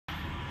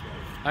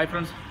Hi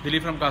friends,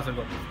 Dilip from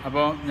Kasaragod.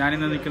 Now, I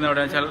am in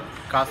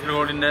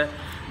Kasaragod in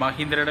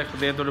Mahindra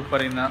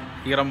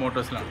Era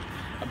Motors. Now,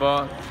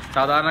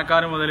 Sadharana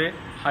car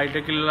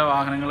high-tech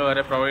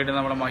provide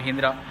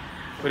Mahindra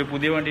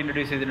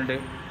introduce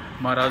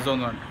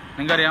Marazzo.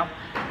 A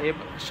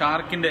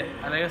shark in the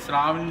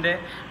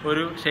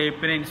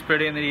shape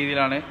inspired in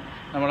the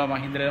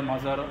Mahindra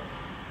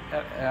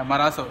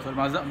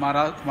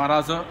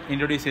Marazzo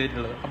introduced it.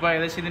 The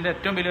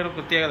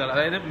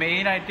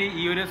main IT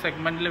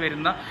segment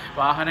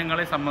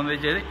Vahanangale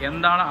Samandhi,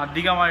 Endana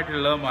Adigamite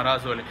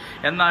Marazzo.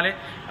 And Nale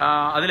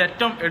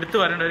Adiletum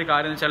Edithu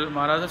car in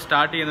Marazzo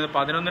started in the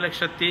Padana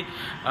Lekshati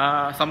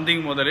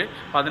something Modere,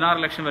 Padana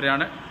election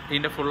Variana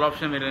in the full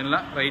option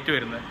right to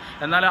it.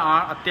 And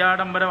Atia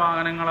number of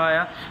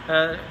Vahanangala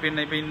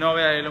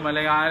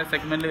Pinova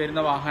segment in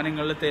the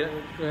Vahanangal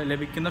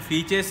Levikin the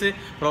features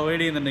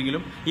provided in the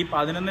Nigilum. This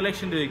 11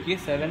 election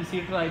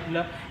 7-seater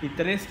ആയിട്ടുള്ള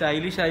ഇത്രയും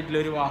stylish ആയിട്ടുള്ള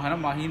ഒരു വാഹനം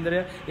മഹീന്ദ്ര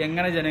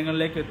എങ്ങനെ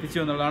ജനങ്ങളിലേക്ക് എത്തിച്ചു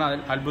എന്നുള്ളതാണ്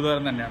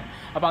അത്ഭുതകരം തന്നെയാണ്.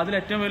 അപ്പോൾ അതിൽ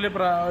ഏറ്റവും വലിയ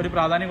ഒരു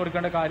പ്രാധാന്യം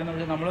കൊടുക്കേണ്ട കാര്യം എന്ന്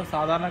വെച്ചാൽ നമ്മൾ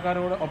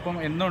സാധാരണക്കാരോടൊപ്പം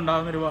എന്നും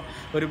ഉണ്ടാകുന്ന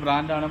ഒരു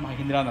ബ്രാൻഡാണ്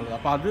മഹീന്ദ്ര എന്നുള്ളത്.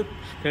 അപ്പോൾ അത്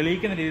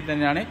തെളിയിക്കുന്ന രീതിയിൽ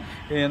തന്നെയാണ്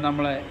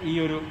നമ്മൾ ഈ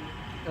ഒരു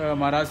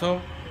മറാസോ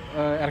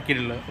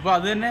ഇറക്കിയിട്ടുള്ളത്. അപ്പോൾ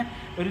അത് തന്നെ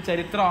ഒരു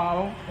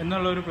ചരിത്രമാവും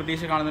എന്നുള്ള ഒരു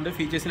പ്രതീക്ഷ കാണുന്നുണ്ട്.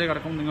 ഫീച്ചേഴ്സിലേക്ക്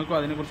കിടക്കും നിങ്ങൾക്കും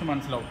അതിനെക്കുറിച്ച്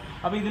മനസ്സിലാവും.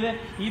 അപ്പോൾ ഇതിൽ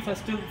ഈ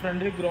ഫസ്റ്റ്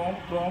ഫ്രണ്ടിൽ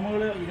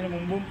ക്രോമുകൾ ഇതിന്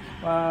മുമ്പും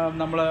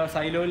നമ്മൾ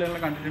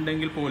സൈലോയിലെല്ലാം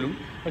കണ്ടിട്ടുണ്ടെങ്കിൽ പോലും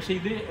പക്ഷേ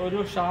ഇത് ഒരു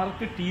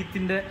ഷാർക്ക്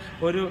ടീത്തിൻ്റെ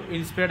ഒരു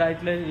ഇൻസ്പയർഡ്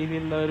ആയിട്ടുള്ള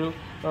രീതിയിലുള്ള ഒരു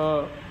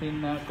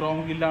പിന്നെ ക്രോം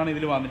ഗില്ലാണ്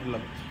ഇതിൽ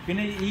വന്നിട്ടുള്ളത്.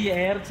 പിന്നെ ഈ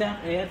എയർ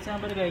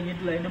ചാമ്പർ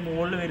കഴിഞ്ഞിട്ടുള്ള അതിൻ്റെ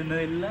മുകളിൽ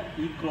വരുന്നതെല്ലാം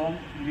ഈ ക്രോം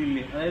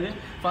ഗില്ല്. അതായത്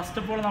ഫസ്റ്റ്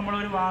ഓഫ് ഓൾ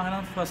നമ്മളൊരു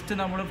വാഹനം ഫസ്റ്റ്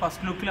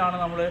ലുക്കിലാണ്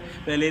നമ്മൾ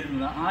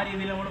വിലയിരുത്തുന്നത്. ആ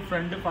രീതിയിൽ നമ്മൾ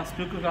ഫ്രണ്ട് ഫസ്റ്റ്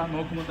ലുക്ക്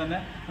നോക്കുമ്പോൾ തന്നെ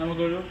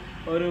നമുക്കൊരു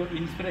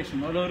ഇൻസ്പിറേഷൻ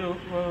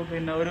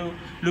ഒരു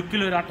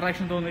ലുക്കിൽ ഒരു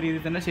അട്രാക്ഷൻ തോന്നുന്ന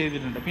രീതിയിൽ തന്നെ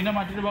ചെയ്തിട്ടുണ്ട്. പിന്നെ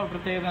മറ്റൊരു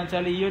പ്രത്യേകത എന്ന്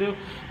വെച്ചാൽ ഈ ഒരു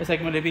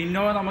സെഗ്മെൻറ്റ് ഇപ്പോൾ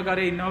ഇന്നോവ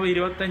നമുക്കറിയാം, ഇന്നോവ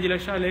 25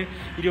 ലക്ഷം അല്ലെങ്കിൽ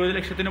 20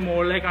 ലക്ഷത്തിന്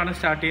മുകളിലേക്കാണ്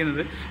സ്റ്റാർട്ട്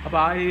ചെയ്യുന്നത്. അപ്പോൾ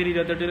ആ രീതിയിൽ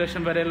 28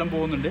 ലക്ഷം വരെ എല്ലാം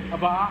പോകുന്നുണ്ട്.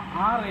 അപ്പോൾ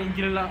ആ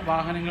റേഞ്ചിലുള്ള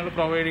വാഹനങ്ങൾ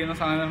പ്രൊവൈഡ് ചെയ്യുന്ന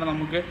സാധനങ്ങൾ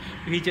നമുക്ക്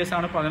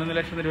ഫീച്ചേഴ്സാണ് 11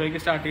 ലക്ഷം രൂപയ്ക്ക്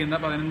സ്റ്റാർട്ട് ചെയ്യുന്ന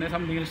 11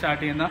 സംതിങ്ങിൽ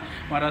സ്റ്റാർട്ട് ചെയ്യുന്ന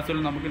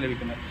മറാസോയിൽ നമുക്ക്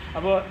ലഭിക്കുന്നത്.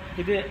 അപ്പോൾ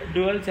ഇത്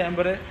ഡുവൽ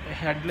ചേംബർ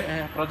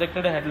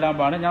പ്രൊജക്റ്റഡ് ഹെഡ്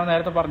ലാമ്പാണ്. ഞാൻ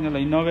നേരത്തെ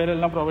പറഞ്ഞല്ലോ,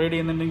 ഇന്നോവയിലെല്ലാം പ്രൊവൈഡ്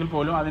ചെയ്യുന്നുണ്ടെങ്കിൽ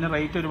പോലും അതിന്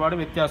റേറ്റ് ഒരുപാട്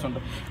വ്യത്യാസമുണ്ട്.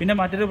 പിന്നെ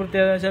മറ്റൊരു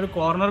പ്രത്യേകത വെച്ചാൽ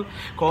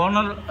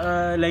കോർണർ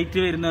ലൈറ്റ്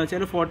വരുന്നത്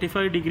വെച്ചാൽ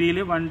 45 ഡിഗ്രിയിൽ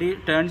വണ്ടി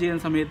ടേൺ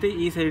ചെയ്യുന്ന സമയത്ത്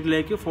ഈ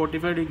സൈഡിലേക്ക്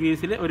 45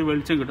 ഡിഗ്രീസിൽ ഒരു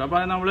വെളിച്ചം കിട്ടും. അപ്പോൾ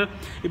അത് നമ്മൾ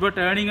ഇപ്പോൾ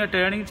ടേൺ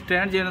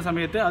ചെയ്യുന്ന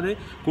സമയത്ത് അത്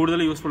കൂടുതൽ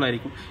യൂസ്ഫുൾ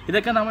ആയിരിക്കും.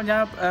 ഇതൊക്കെ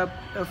ഞാൻ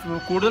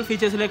കൂടുതൽ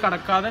ഫീച്ചേഴ്സിലേക്ക്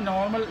കടക്കാതെ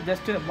നോർമൽ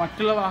ജസ്റ്റ്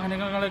മറ്റുള്ള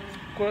വാഹനങ്ങളെ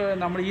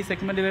നമ്മൾ ഈ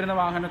സെഗ്മെൻറ്റ് വരുന്ന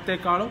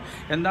വാഹനത്തെക്കാളും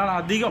എന്താണ്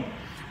അധികം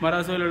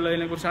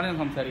മറാസോയിലുള്ളതിനെ കുറിച്ചാണ് ഞാൻ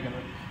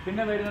സംസാരിക്കുന്നത്.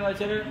 പിന്നെ വരുന്നത്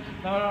വെച്ചാൽ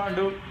നമ്മൾ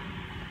കണ്ടു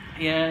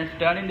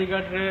ടേൺ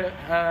ഇൻഡിക്കേറ്റർ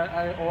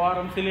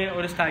ORMസിൽ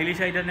ഒരു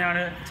സ്റ്റൈലിഷ് ആയിട്ട്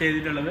തന്നെയാണ്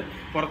ചെയ്തിട്ടുള്ളത്.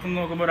 പുറത്തുനിന്ന്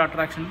നോക്കുമ്പോൾ ഒരു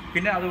അട്രാക്ഷൻ.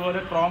 പിന്നെ അതുപോലെ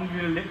ക്രോം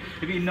ഗ്രിൽഡ്,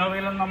 ഇപ്പോൾ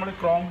ഇന്നോവയിലും നമ്മൾ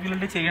ക്രോം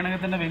ഗ്രിൽഡ്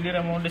ചെയ്യണമെങ്കിൽ തന്നെ വലിയൊരു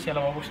എമൗണ്ട്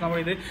ചിലവാകും. പക്ഷെ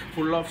നമ്മളിത്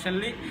ഫുൾ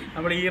ഓപ്ഷനിൽ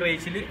നമ്മൾ ഈ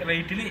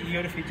റേറ്റിൽ ഈ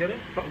ഒരു ഫീച്ചർ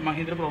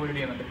മഹീന്ദ്ര പ്രൊവൈഡ്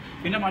ചെയ്യുന്നുണ്ട്.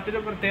 പിന്നെ മറ്റൊരു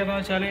പ്രത്യേകത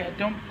എന്ന് വെച്ചാൽ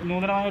ഏറ്റവും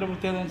നൂതനമായ ഒരു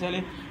പ്രത്യേകത എന്ന് വെച്ചാൽ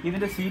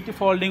ഇതിൻ്റെ സീറ്റ്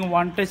ഫോൾഡിങ്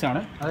 1 ടച്ച്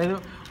ആണ്. അതായത്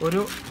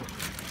ഒരു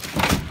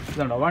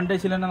ഇതുണ്ടോ 1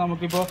 ടച്ചിൽ തന്നെ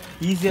നമുക്കിപ്പോൾ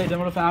ഈസി ആയിട്ട്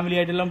നമ്മൾ ഫാമിലി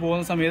ആയിട്ടെല്ലാം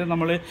പോകുന്ന സമയത്ത്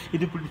നമ്മൾ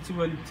ഇത് പിടിച്ച്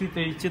വലിച്ച്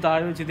തേച്ച്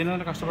താഴെ വെച്ച്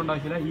ഇതിനൊന്നും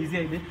കഷ്ടപ്പെടാക്കില്ല. ഈസി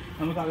ആയിട്ട്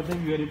നമുക്ക്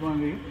അകത്തേക്ക് കയറി പോകാൻ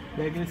കഴിയും.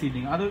 ബാക്കിൽ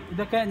സീറ്റിങ്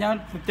ഇതൊക്കെ ഞാൻ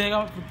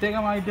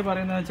പ്രത്യേകമായിട്ട്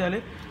പറയുന്നത് വെച്ചാൽ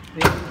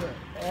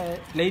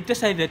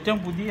ലേറ്റസ്റ്റ് ആയിട്ട് ഏറ്റവും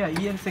പുതിയ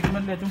ഈ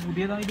സെഗ്മെൻറ്റിൽ ഏറ്റവും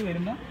പുതിയതായിട്ട്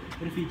വരുന്ന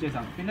ഒരു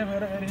ഫീച്ചേഴ്സാണ്. പിന്നെ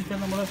വേറെ കാര്യം വെച്ചാൽ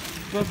നമ്മൾ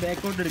ഇപ്പോൾ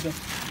ബാക്കൗട്ട് എടുക്കാം.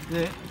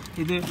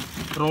 ഇത്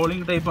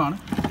റോളിംഗ് ടൈപ്പാണ്,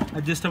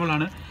 അഡ്ജസ്റ്റബിൾ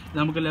ആണ്.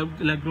 നമുക്ക്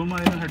ലെഗ് റൂം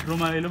ആയാലും ഹെഡ്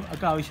റൂം ആയാലും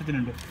ഒക്കെ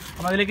ആവശ്യത്തിനുണ്ട്.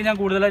 അപ്പോൾ അതിലേക്ക് ഞാൻ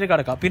കൂടുതലായിട്ട്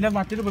കിടക്കാം. പിന്നെ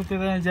മറ്റൊരു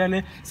പ്രത്യേകത എന്ന് വെച്ചാൽ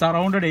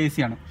സറൗണ്ടഡ് AC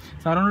ആണ്.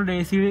 സറൗണ്ടഡ്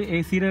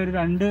ACയുടെ ഒരു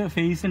 2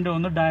 ഫേസ് ഉണ്ട്,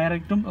 ഒന്ന്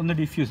ഡയറക്റ്റും ഒന്ന്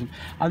ഡിഫ്യൂസും.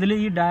 അതിൽ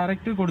ഈ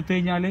ഡയറക്റ്റ് കൊടുത്തു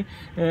കഴിഞ്ഞാൽ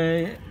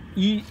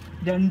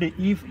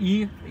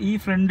ഈ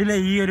ഫ്രണ്ടിലെ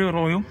ഈ ഒരു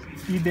റോയും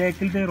ഈ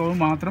ബാക്കിലത്തെ റോയും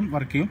മാത്രം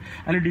വർക്ക് ചെയ്യും.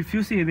 അതിൽ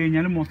ഡിഫ്യൂസ് ചെയ്ത്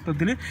കഴിഞ്ഞാൽ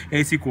മൊത്തത്തിൽ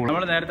AC കൂടും.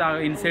 നമ്മൾ നേരത്തെ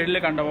ഇൻസൈഡിൽ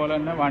കണ്ട പോലെ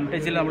തന്നെ 1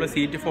 ടച്ചിൽ നമ്മൾ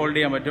സീറ്റ് ഫോൾഡ്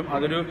ചെയ്യാൻ പറ്റും.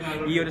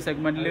 ഈ ഒരു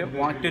സെഗ്മെൻറ്റിൽ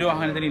മറ്റൊരു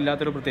വാഹനത്തിന്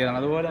ഇല്ലാത്തൊരു പ്രത്യേകതയാണ്.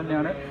 അതുപോലെ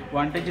തന്നെയാണ്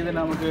 1 ടച്ചിൽ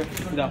തന്നെ നമുക്ക്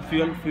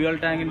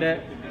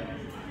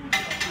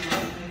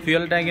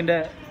ഫ്യൂൽ ടാങ്കിൻ്റെ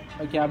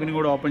ക്യാബിനും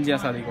കൂടെ ഓപ്പൺ ചെയ്യാൻ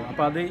സാധിക്കും.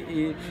 അപ്പോൾ അത്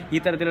ഈ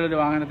തരത്തിലുള്ളൊരു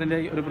വാഹനത്തിൻ്റെ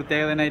ഒരു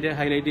പ്രത്യേകത തന്നെയായിട്ട്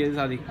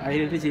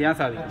ഹൈലൈറ്റ് ചെയ്യാൻ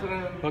സാധിക്കും.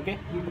 ഓക്കെ,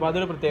 അപ്പോൾ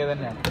അതൊരു പ്രത്യേകത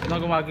തന്നെയാണ്.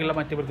 നമുക്ക് ബാക്കിയുള്ള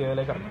മറ്റ്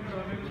പ്രത്യേകതയിലേക്ക്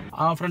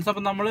ഫ്രണ്ട്സ്,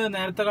 അപ്പം നമ്മൾ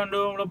നേരത്തെ കണ്ടു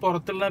നമ്മൾ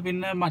പുറത്തുള്ള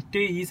പിന്നെ മറ്റ്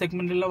ഈ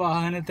സെഗ്മെൻറ്റിലുള്ള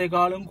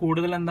വാഹനത്തെക്കാളും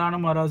കൂടുതൽ എന്താണ്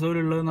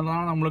മറാസോയിലുള്ളത്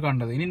എന്നുള്ളതാണ് നമ്മൾ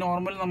കണ്ടത്. ഇനി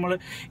നോർമൽ നമ്മൾ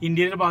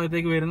ഇന്ത്യയുടെ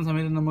ഭാഗത്തേക്ക് വരുന്ന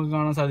സമയത്ത് നമുക്ക്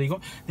കാണാൻ സാധിക്കും.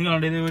 നിങ്ങൾ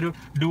കണ്ടത് ഒരു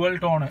ഡുവൽ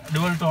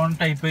ടോൺ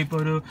ടൈപ്പ്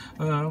ഇപ്പോൾ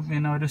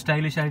ഒരു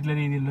സ്റ്റൈലിഷ് ആയിട്ടുള്ള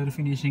രീതിയിലുള്ള ഒരു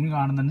ഫിനിഷിങ്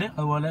കാണുന്നുണ്ട്.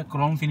 അതുപോലെ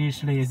ക്രോം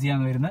ഫിനിഷ്ഡ് AC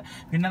ആണ് വരുന്നത്.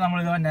 പിന്നെ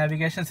നമ്മളിത്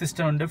നാവിഗേഷൻ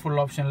സിസ്റ്റം ഉണ്ട് ഫുൾ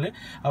ഓപ്ഷനിൽ.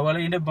 അതുപോലെ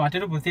ഇതിൻ്റെ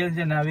മറ്റൊരു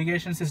പ്രത്യേകിച്ച്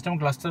നാവിഗേഷൻ സിസ്റ്റം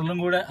ക്ലസ്റ്ററിലും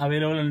കൂടെ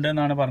അവൈലബിൾ ഉണ്ട്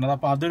എന്നാണ് പറഞ്ഞത്.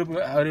 അപ്പോൾ അതൊരു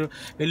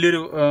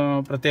വലിയൊരു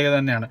പ്രത്യേകത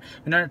തന്നെയാണ്.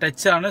 പിന്നെ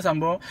ടച്ചാണ്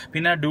സംഭവം.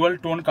 പിന്നെ ഡുവൽ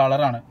ടോൺ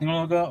കളറാണ്.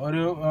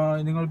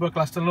 നിങ്ങളിപ്പോൾ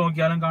ക്ലസ്റ്ററിൽ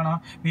നോക്കിയാലും കാണാം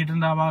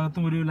മീറ്ററിൻ്റെ ആ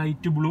ഭാഗത്തും ഒരു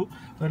ലൈറ്റ് ബ്ലൂ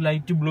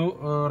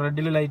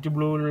റെഡിൽ ലൈറ്റ്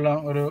ബ്ലൂവിലുള്ള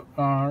ഒരു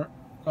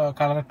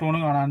കളർ ടോൺ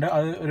കാണാണ്ട്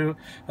അത് ഒരു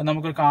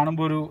നമുക്ക്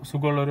കാണുമ്പോൾ ഒരു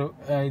സുഖമുള്ളൊരു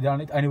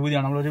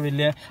അനുഭൂതിയാണ്. നമ്മളൊരു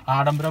വലിയ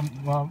ആഡംബര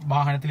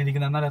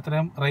വാഹനത്തിലിരിക്കുന്നത്, എന്നാൽ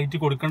അത്രയും റേറ്റ്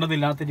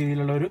കൊടുക്കേണ്ടതില്ലാത്ത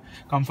രീതിയിലുള്ള ഒരു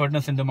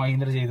കംഫർട്ട്നെസ് ഉണ്ട്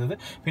മഹീന്ദ്ര ചെയ്തത്.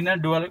 പിന്നെ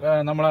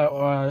നമ്മളെ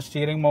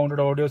സ്റ്റിയറിംഗ്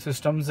മൗണ്ടഡ് ഓഡിയോ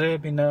സിസ്റ്റംസ്,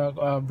 പിന്നെ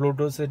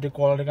ബ്ലൂടൂത്ത് സെറ്റ്,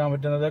 കോൾ എടുക്കാൻ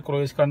പറ്റുന്നത്,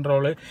 ക്രൂയിസ്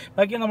കൺട്രോള്,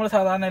 ബാക്കി നമ്മൾ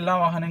സാധാരണ എല്ലാ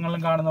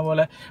വാഹനങ്ങളിലും കാണുന്ന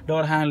പോലെ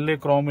ഡോർ ഹാൻഡിൽ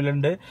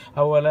ക്രോമിലുണ്ട്.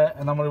 അതുപോലെ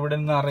നമ്മൾ ഇവിടെ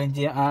നിന്ന്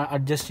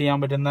അഡ്ജസ്റ്റ് ചെയ്യാൻ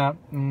പറ്റുന്ന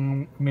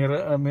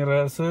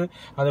മിറേഴ്സ്,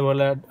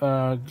 അതുപോലെ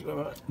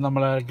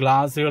നമ്മളെ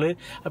ഗ്ലാസ്സുകൾ.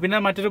 പിന്നെ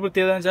മറ്റൊരു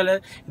പ്രത്യേകത എന്ന്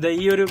വെച്ചാൽ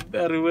ഈ ഒരു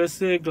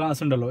റിവേഴ്സ്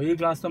ഗ്ലാസ് ഉണ്ടല്ലോ, ഈ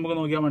ഗ്ലാസ് നമുക്ക്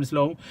നോക്കിയാൽ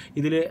മനസ്സിലാവും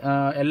ഇതിൽ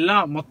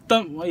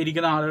മൊത്തം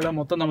ഇരിക്കുന്ന ആളുകളെ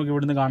മൊത്തം നമുക്ക്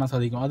ഇവിടുന്ന് കാണാൻ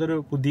സാധിക്കും. അതൊരു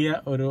പുതിയ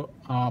ഒരു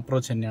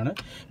അപ്രോച്ച് തന്നെയാണ്.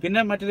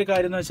 പിന്നെ മറ്റൊരു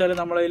കാര്യം എന്ന് വെച്ചാൽ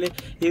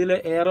ഇതിൽ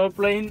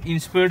എയറോപ്ലെയിൻ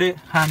ഇൻസ്പയർഡ്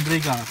ഹാൻഡ്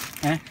ബ്രേക്കാണ്.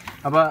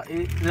 അപ്പോൾ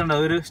ഇതുണ്ട്,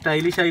 ഒരു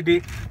സ്റ്റൈലിഷ് ആയിട്ട്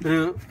ഒരു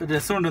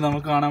രസമുണ്ട്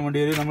നമുക്ക് കാണാൻ വേണ്ടി.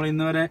 നമ്മൾ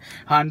ഇന്ന് വരെ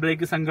ഹാൻഡ്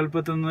ബ്രേക്ക്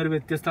സങ്കല്പത്തിൽ നിന്ന് ഒരു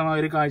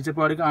വ്യത്യസ്തമായ ഒരു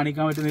കാഴ്ചപ്പാട്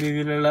കാണിക്കാൻ പറ്റുന്ന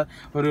രീതിയിലുള്ള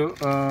ഒരു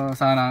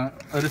സാധനമാണ്,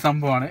 ഒരു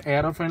സംഭവമാണ്.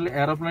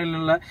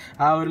 എയറോപ്ലെയിനിലുള്ള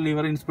ആ ഒരു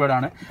ലിവർ ഇൻസ്പയർഡ്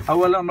ആണ്.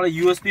 അതുപോലെ നമ്മൾ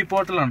USB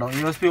പോർട്ടലുണ്ടോ,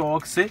 USB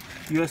aux,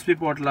 USB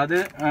portal, അത്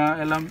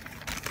എല്ലാം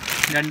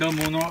 2 or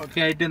 3 ഒക്കെ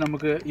ആയിട്ട്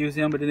നമുക്ക് യൂസ്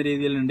ചെയ്യാൻ പറ്റുന്ന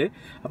രീതിയിലുണ്ട്.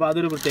 അപ്പോൾ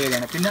അതൊരു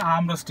പ്രത്യേകതയാണ്. പിന്നെ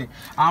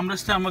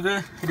ആംറെസ്റ്റ് നമുക്ക്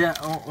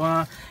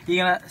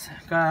ഇങ്ങനെ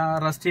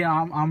റെസ്റ്റ്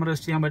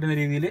ചെയ്യാൻ പറ്റുന്ന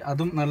രീതിയിൽ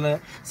അതും നല്ല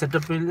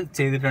സെറ്റപ്പിൽ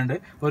ചെയ്തിട്ടുണ്ട്,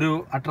 ഒരു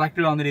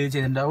അട്രാക്റ്റീവ് ആവുന്ന രീതിയിൽ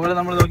ചെയ്തിട്ടുണ്ട്. അതുപോലെ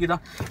നമ്മൾ നോക്കിയതാ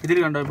ഇതിൽ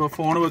കണ്ടോ, ഇപ്പോൾ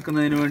ഫോൺ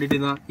വെക്കുന്നതിന്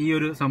വേണ്ടിയിട്ട് ഈ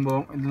ഒരു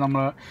സംഭവം, ഇത്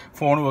നമ്മൾ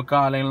ഫോൺ വെക്കുക,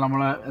 അല്ലെങ്കിൽ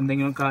നമ്മൾ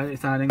എന്തെങ്കിലും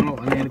സാധനങ്ങളോ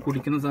അല്ലെങ്കിൽ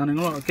കുടിക്കുന്ന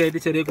സാധനങ്ങളോ ഒക്കെ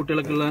ആയിട്ട് ചെറിയ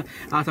കുട്ടികൾക്കുള്ള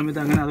ആ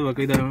സമയത്ത് അങ്ങനെ അത്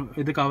വെക്കുക,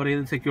 ഇത് കവർ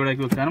ചെയ്ത്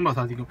സെക്യൂർഡാക്കി വെക്കാനും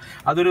സാധിക്കും.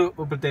 അതൊരു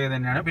പ്രത്യേകത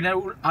തന്നെയാണ്. പിന്നെ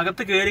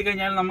അകത്ത് കയറി കഴിഞ്ഞാൽ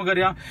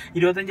നമുക്കറിയാം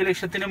 25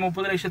 ലക്ഷത്തിന്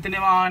 30 ലക്ഷത്തിന്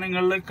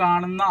വാഹനങ്ങളിൽ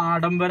കാണുന്ന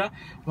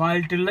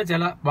ആഡംബരമായിട്ടുള്ള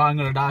ചില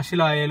ഭാഗങ്ങൾ,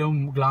 ഡാഷിലായാലും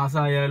ഗ്ലാസ്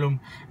ആയാലും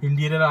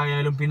ഇന്റീരിയർ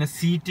ആയാലും പിന്നെ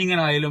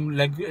സീറ്റിങ്ങിനായാലും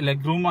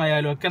ലെഗ് റൂം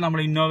ആയാലും ഒക്കെ നമ്മൾ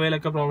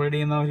ഇന്നോവയിലൊക്കെ പ്രൊവൈഡ്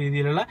ചെയ്യുന്ന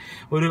രീതിയിലുള്ള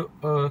ഒരു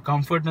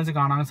കംഫർട്ട്നെസ്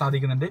കാണാൻ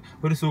സാധിക്കുന്നുണ്ട്.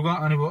 ഒരു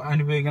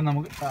അനുഭവിക്കാൻ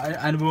നമുക്ക്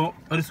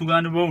ഒരു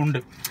സുഖാനുഭവം ഉണ്ട്.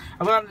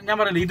 അപ്പോൾ ഞാൻ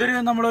പറയില്ല, ഇതൊരു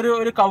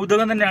നമ്മളൊരു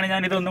കൗതുകം തന്നെയാണ്.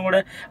 ഞാനിതൊന്നും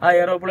കൂടെ ആ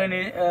എയറോപ്ലെയിൻ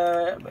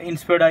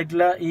ഇൻസ്പയർഡ്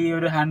ആയിട്ടുള്ള ഈ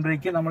ഒരു ഹാൻഡ്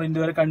ബ്രേക്ക് നമ്മൾ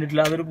ഇതുവരെ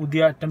കണ്ടിട്ടില്ല. അതൊരു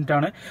പുതിയ അറ്റംപ്റ്റ്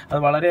ആണ്. അത്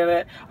വളരെയേറെ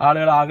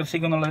ആളുകളെ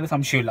ആകർഷിക്കും എന്നുള്ളൊരു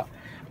സംശയമില്ല.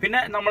 പിന്നെ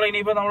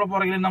ഇനിയിപ്പോൾ നമ്മൾ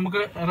പുറകിൽ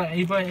നമുക്ക്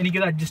ഇപ്പോൾ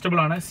എനിക്കിത് അഡ്ജസ്റ്റബിൾ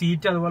ആണ്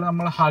സീറ്റ്. അതുപോലെ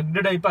നമ്മൾ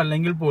ഹഗ്ഡ് ടൈപ്പ്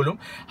അല്ലെങ്കിൽ പോലും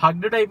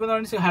ഹഗ്ഡ് ടൈപ്പ് എന്ന്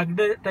പറഞ്ഞാൽ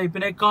ഹഗ്ഡ്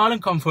ടൈപ്പിനേക്കാളും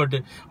കംഫർട്ട്,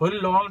 ഒരു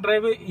ലോങ്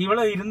ഡ്രൈവ്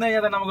ഇവിടെ ഇരുന്ന്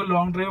കഴിഞ്ഞാൽ തന്നെ നമുക്ക്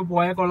ലോങ് ഡ്രൈവ്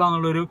പോയാൽ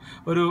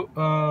കൊള്ളാമെന്നുള്ളൊരു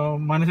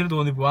മനസ്സിന്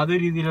തോന്നിപ്പോകും. അതേ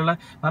രീതിയിലുള്ള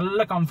നല്ല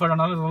കംഫർട്ടാണ്,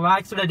 നല്ല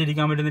റിലാക്സ്ഡ് ആയിട്ട്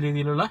ഇരിക്കാൻ പറ്റുന്ന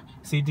രീതിയിലുള്ള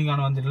സീറ്റിംഗ്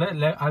ആണ്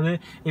വന്നിട്ടുള്ളത്. അത്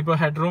ഇപ്പോൾ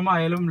ഹെഡ് റൂം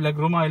ആയാലും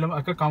ലെഗ് റൂം ആയാലും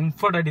ഒക്കെ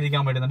കംഫർട്ടായിട്ട്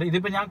ഇരിക്കാൻ പറ്റുന്നുണ്ട്.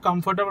 ഇതിപ്പോൾ ഞാൻ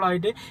കംഫർട്ടബിൾ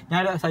ആയിട്ട്,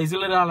 ഞാൻ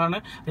സൈസിലുള്ള ഒരാളാണ്,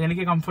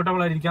 എനിക്ക്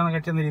കംഫർട്ടബിൾ ആയിരിക്കാൻ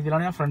പറ്റുന്ന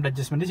രീതിയിലാണ് ഞാൻ ഫ്രണ്ട്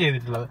അഡ്ജസ്റ്റ്മെന്റ്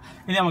ചെയ്തിട്ടുള്ളത്.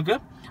 ഇനി നമുക്ക്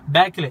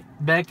ബാക്കിലെ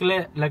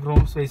ലെഗ്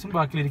റൂം സ്പേസും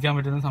ബാക്കിലിരിക്കാൻ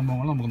പറ്റുന്ന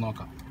സംഭവങ്ങൾ നമുക്ക്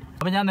നോക്കാം.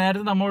 അപ്പോൾ ഞാൻ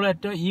നേരത്തെ നമ്മൾ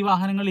ഏറ്റവും ഈ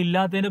വാഹനങ്ങൾ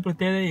ഇല്ലാത്തതിന്റെ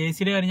പ്രത്യേകത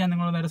AC-യുടെ കാര്യം ഞാൻ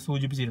നിങ്ങളോട് നേരെ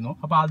സൂചിപ്പിച്ചിരുന്നു.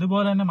 അപ്പോൾ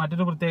അതുപോലെ തന്നെ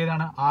മറ്റൊരു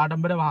പ്രത്യേകതയാണ്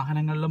ആഡംബര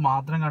വാഹനങ്ങളിൽ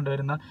മാത്രം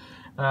കണ്ടുവരുന്ന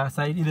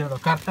സൈഡ് ഇത്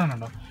കർട്ടൻ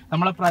ഉണ്ടോ,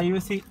 നമ്മളെ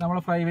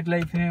പ്രൈവറ്റ്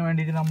ലൈഫിന്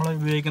വേണ്ടിയിട്ട് നമ്മൾ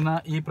ഉപയോഗിക്കുന്ന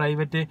ഈ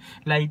പ്രൈവറ്റ്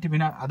ലൈറ്റ്.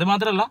 പിന്നെ അത്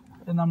മാത്രമല്ല,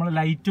 നമ്മൾ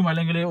ലൈറ്റും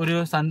അല്ലെങ്കിൽ ഒരു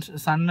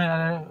സണ്ണ്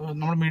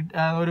നമ്മൾ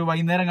ഒരു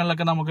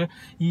വൈകുന്നേരങ്ങളിലൊക്കെ നമുക്ക്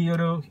ഈ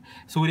ഒരു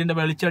സൂര്യൻ്റെ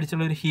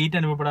വെളിച്ചടിച്ചുള്ള ഒരു ഹീറ്റ്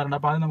അനുഭവപ്പെടാറുണ്ട്.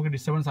 അപ്പോൾ അത് നമുക്ക്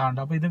ഡിസ്റ്റർബൻസ്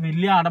ആകുന്നുണ്ട്. അപ്പോൾ ഇത്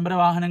വലിയ ആഡംബര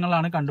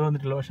വാഹനങ്ങളാണ്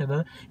കണ്ടുവന്നിട്ടുള്ളത്. പക്ഷേ അത്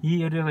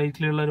ഈ ഒരു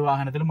റേറ്റിലുള്ള ഒരു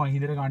വാഹനത്തിൽ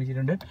മഹീന്ദ്ര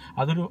കാണിച്ചിട്ടുണ്ട്.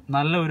 അതൊരു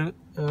നല്ലൊരു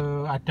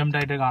അറ്റംപ്റ്റ്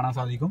ആയിട്ട് കാണാൻ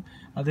സാധിക്കും.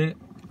 അത്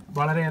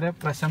വളരെയേറെ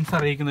പ്രശംസ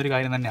അറിയിക്കുന്ന ഒരു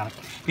കാര്യം തന്നെയാണ്.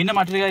 പിന്നെ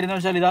മറ്റൊരു കാര്യം എന്ന്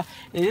വെച്ചാൽ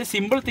ഇത്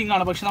സിമ്പിൾ തിങ്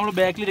ആണ്. പക്ഷെ നമ്മൾ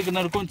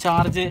ബാക്കിലിരിക്കുന്നവർക്കും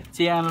ചാർജ്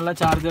ചെയ്യാനുള്ള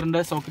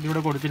ചാർജറിൻ്റെ സോക്കറ്റ്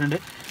ഇവിടെ കൊടുത്തിട്ടുണ്ട്.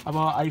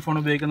 അപ്പോൾ ഐഫോൺ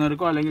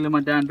ഉപയോഗിക്കുന്നവർക്കോ അല്ലെങ്കിൽ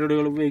മറ്റേ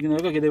ആൻഡ്രോയിഡുകൾ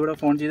ഉപയോഗിക്കുന്നവർക്കോ ഇതിവിടെ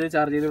ഫോൺ ചെയ്ത്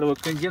ചാർജ് ചെയ്ത് ഇവിടെ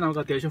വെക്കുകയും ചെയ്യാൻ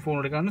നമുക്ക് അത്യാവശ്യം ഫോൺ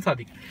എടുക്കാനും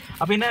സാധിക്കും.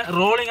 അപ്പോൾ പിന്നെ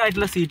റോളിംഗ്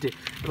ആയിട്ടുള്ള സീറ്റ്,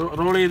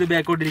 റോൾ ചെയ്ത്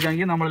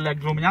ബാക്കോട്ടിരിക്കുകയാണെങ്കിൽ നമ്മൾ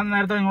ലെഗ് റൂം, ഞാൻ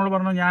നേരത്തെ നിങ്ങളോട്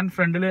പറഞ്ഞു ഞാൻ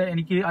ഫ്രണ്ടിൽ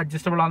എനിക്ക്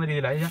അഡ്ജസ്റ്റബിൾ ആവുന്ന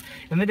രീതിയിലായി.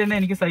 എന്നിട്ട് തന്നെ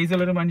എനിക്ക്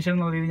സൈസുള്ളൊരു മനുഷ്യൻ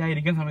എന്നുള്ള രീതിയിൽ ഞാൻ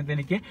ഇരിക്കുന്ന സമയത്ത്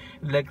എനിക്ക്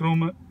ലെഗ്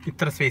റൂം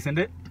ഇത്ര സ്പേസ്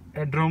ഉണ്ട്,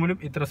 ഹെഡ് റൂമിലും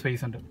ഇത്ര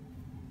സ്പേസ് ഉണ്ട്.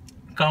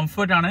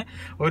 കംഫർട്ടാണ്.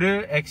 ഒരു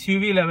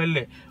XUV ലെവലിൽ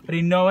ഒരു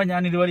ഇന്നോവ,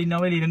 ഞാൻ ഇതുപോലെ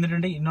ഇന്നോവയിൽ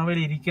ഇരുന്നിട്ടുണ്ട്. ഇന്നോവയിൽ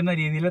ഇരിക്കുന്ന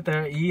രീതിയിൽ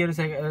ഈ ഒരു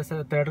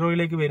തേർഡ്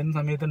റോയിലേക്ക് വരുന്ന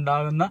സമയത്ത്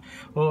ഉണ്ടാകുന്ന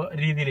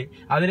രീതിയിൽ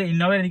അതിൽ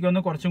ഇന്നോവയിൽ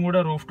എനിക്കൊന്ന് കുറച്ചും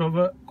കൂടെ റൂഫ്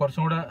ടോപ്പ്,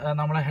 കുറച്ചും കൂടെ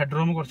നമ്മളെ ഹെഡ്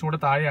റൂം കുറച്ചും കൂടെ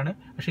താഴെയാണ്.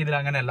 പക്ഷേ ഇതിൽ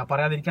അങ്ങനെയല്ല,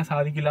 പറയാതിരിക്കാൻ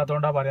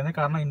സാധിക്കില്ലാത്തതുകൊണ്ടാണ് പറയുന്നത്.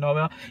 കാരണം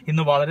ഇന്നോവ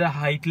ഇന്ന് വളരെ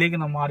ഹൈറ്റിലേക്ക്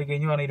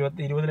മാറിക്കഴിഞ്ഞു. കാരണം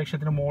 20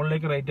 ലക്ഷത്തിന്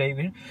മുകളിലേക്ക് റേറ്റ്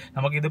ആയി.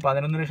 നമുക്കിത്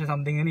 11 ലക്ഷം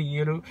സംതിങ്ങിന് ഈ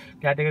ഒരു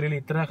കാറ്റഗറിയിൽ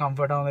ഇത്ര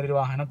കംഫർട്ട് ആവുന്ന ഒരു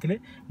വാഹനത്തിൽ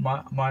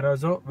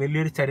മറാസോ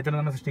വലിയൊരു ചരിത്രം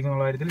തന്നെ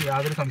സൃഷ്ടിക്കുന്ന കാര്യത്തിൽ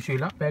യാതൊരു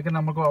സംശയമില്ല. ബാക്കിൽ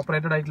നമുക്ക്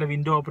ഓപ്പറേറ്റഡ് ആയിട്ടുള്ള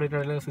വിൻഡോ ഓപ്പറേറ്റഡ്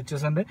ആയിട്ടുള്ള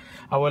സ്വിച്ചസ് ഉണ്ട്.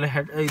 അതുപോലെ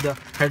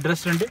ഹെഡ്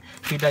റെസ്റ്റ് ഉണ്ട്,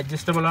 സീറ്റ്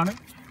അഡ്ജസ്റ്റബിൾ ആണ്.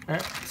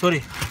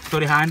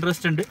 ഹാൻഡ്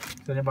റെസ്റ്റ് ഉണ്ട്,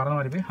 ഞാൻ പറഞ്ഞ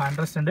മാറി ഹാൻഡ്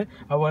റെസ്റ്റ് ഉണ്ട്.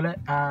 അതുപോലെ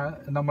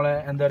നമ്മളെ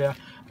എന്താ പറയുക,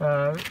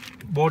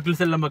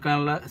 ബോട്ടിൽസ് എല്ലാം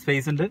വെക്കാനുള്ള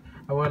സ്പേസ് ഉണ്ട്.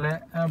 അതുപോലെ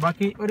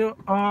ബാക്കി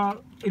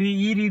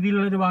ഈ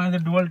രീതിയിലുള്ളൊരു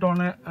വാഹനത്തിൽ ഡുവൽ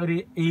ടോണ്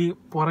ഈ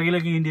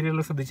പുറകിലേക്ക്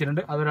ഇന്റീരിയറിൽ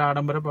ശ്രദ്ധിച്ചിട്ടുണ്ട്. അതൊരു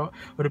ആഡംബര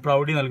ഒരു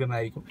പ്രൗഢി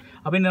നൽകുന്നതായിരിക്കും.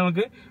 അപ്പം പിന്നെ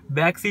നമുക്ക്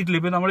ബാക്ക് സീറ്റിൽ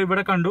ഇപ്പോൾ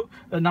നമ്മളിവിടെ കണ്ടു,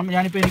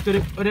 ഞാനിപ്പോൾ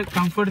എനിക്കൊരു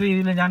കംഫർട്ട്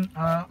രീതിയിൽ ഞാൻ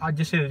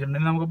അഡ്ജസ്റ്റ് ചെയ്തിട്ടുണ്ട്.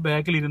 നമുക്ക്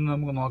ബാക്കിലിരുന്ന്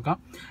നമുക്ക് നോക്കാം.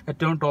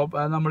 ഏറ്റവും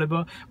ടോപ്പ്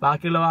നമ്മളിപ്പോൾ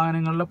ബാക്കിയുള്ള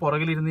വാഹനങ്ങളിൽ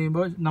പുറകിലിരുന്ന്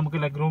കഴിയുമ്പോൾ നമുക്ക്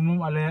ലെഗ് റൂമും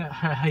അല്ലെങ്കിൽ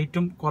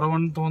ഹൈറ്റും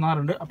കുറവെന്ന്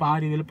തോന്നാറുണ്ട്. അപ്പോൾ ആ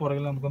രീതിയിൽ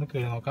പുറകിൽ നമുക്കൊന്ന്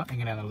കയറി നോക്കാം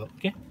എങ്ങനെയാണെന്നുള്ളത്.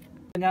 ഓക്കെ.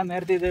 ഞാൻ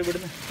നേരത്തെ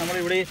ഇവിടുന്ന്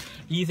നമ്മളിവിടെ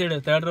ഈ സൈഡ്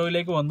തേർഡ്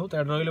റോയിലേക്ക് വന്നു.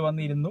 തേർഡ് റോയിൽ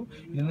വന്നിരുന്നു.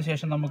 ഇതിന്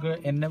ശേഷം നമുക്ക്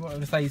എന്നെ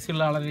ഒരു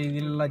സൈസുള്ള ആളുടെ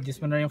രീതിയിലുള്ള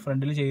അഡ്ജസ്റ്റ്മെൻറ്റ് ഞാൻ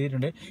ഫ്രണ്ടിൽ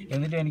ചെയ്തിട്ടുണ്ട്.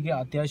 എന്നിട്ട് എനിക്ക്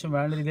അത്യാവശ്യം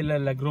വേണ്ട രീതിയിലുള്ള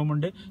ലെഗ്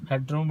റൂമുണ്ട്,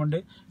 ഹെഡ് റൂമുണ്ട്,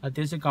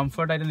 അത്യാവശ്യം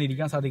കംഫർട്ടായിട്ട്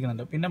ഇരിക്കാൻ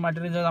സാധിക്കുന്നുണ്ട്. പിന്നെ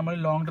മറ്റൊരു വെച്ചാൽ നമ്മൾ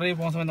ലോങ് ഡ്രൈവ്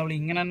പോകുന്ന സമയത്ത് നമ്മൾ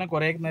ഇങ്ങനെ തന്നെ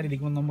കുറേ നേരം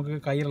ഇരിക്കുമ്പോൾ നമുക്ക്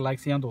കൈ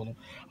റിലാക്സ് ചെയ്യാൻ തോന്നും.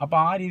 അപ്പോൾ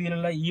ആ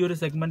രീതിയിലുള്ള ഈ ഒരു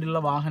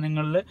സെഗ്മെൻറ്റിലുള്ള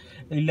വാഹനങ്ങളിൽ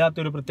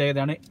ഇല്ലാത്തൊരു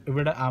പ്രത്യേകതയാണ്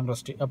ഇവിടെ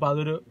ആംറസ്റ്റ്. അപ്പോൾ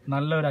അതൊരു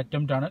നല്ലൊരു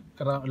അറ്റംപ്റ്റാണ്.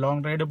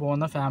 ലോങ് റൈഡ്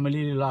പോകുന്ന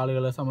ഫാമിലിയിലുള്ള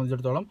ആളുകളെ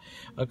സംബന്ധിച്ചിടത്തോളം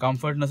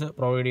കംഫർട്ട്നെസ്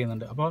പ്രൊവൈഡ് ചെയ്യുന്നുണ്ട്.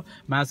 അപ്പോൾ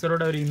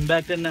മാസ്റ്ററുടെ ഒരു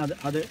ഇമ്പാക്റ്റ് തന്നെ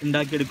അത്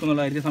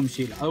ഉണ്ടാക്കിയെടുക്കുന്നുള്ള കാര്യം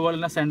സംശയമില്ല. അതുപോലെ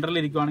തന്നെ സെൻറ്ററിൽ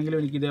ഇരിക്കുകയാണെങ്കിലും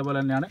എനിക്ക് ഇതേപോലെ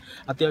തന്നെയാണ്.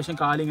 അത്യാവശ്യം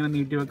കാലിങ്ങനെ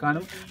നീട്ടി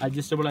വെക്കാനും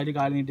അഡ്ജസ്റ്റബിൾ ആയിട്ട്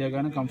കാല് നീട്ടി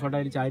വെക്കാനും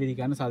കംഫർട്ടായിട്ട് ചാരി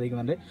ഇരിക്കാനും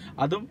സാധിക്കുന്നുണ്ട്.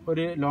 അതും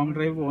ഒരു ലോങ്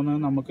ഡ്രൈവ് പോകുന്നത്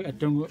നമുക്ക്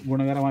ഏറ്റവും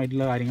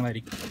ഗുണകരമായിട്ടുള്ള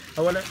കാര്യങ്ങളായിരിക്കും.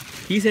 അതുപോലെ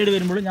ഈ സൈഡ്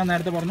വരുമ്പോൾ ഞാൻ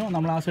നേരത്തെ പറഞ്ഞു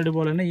നമ്മൾ ആ സൈഡ്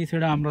പോലെ തന്നെ ഈ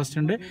സൈഡ് ആംറസ്റ്റ്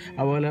ഉണ്ട്,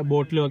 അതുപോലെ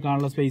ബോട്ടിൽ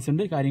വെക്കാനുള്ള സ്പേസ്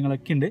ഉണ്ട്,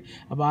 കാര്യങ്ങളൊക്കെ ഉണ്ട്.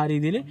 അപ്പോൾ ആ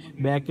രീതിയിൽ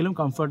ബാക്കിലും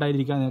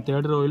കംഫർട്ടായിരിക്കാൻ,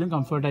 തേർഡ് റോയിലും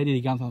കംഫർട്ടായിട്ട്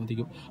ഇരിക്കാൻ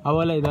സാധിക്കും.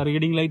 അതുപോലെ ഇത്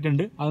റീഡിംഗ് ലൈറ്റ്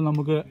ഉണ്ട്. അത്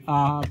നമുക്ക്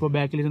ഇപ്പോൾ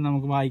ബാക്കിലിരുന്ന്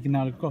നമുക്ക്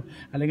വായിക്കുന്ന ആൾക്കോ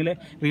അല്ലെങ്കിൽ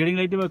റീഡിംഗ്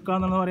ലൈറ്റ് വെക്കുക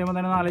എന്നുള്ളത് പറയുമ്പോൾ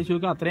തന്നെ ആലോചിച്ച്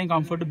നോക്കുക, അത്രയും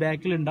കംഫർട്ട്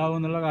ബാക്കിൽ ഉണ്ടാവും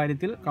എന്നുള്ള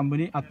കാര്യത്തിൽ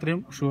കമ്പനി അത്രയും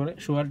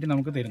ഷുവറിറ്റി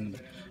നമുക്ക് തരുന്നുണ്ട്.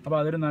 അപ്പോൾ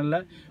അതൊരു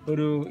നല്ല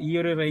ഈ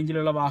ഒരു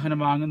റേഞ്ചിലുള്ള വാഹനം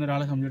വാങ്ങുന്ന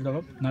ഒരാളെ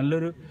സംബന്ധിച്ചിടത്തോളം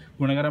നല്ലൊരു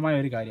ഗുണകരമായ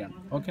ഒരു കാര്യമാണ്.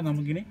 ഓക്കെ,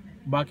 നമുക്കിനി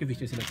ബാക്കി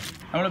ഫീച്ചേഴ്സിലേക്ക്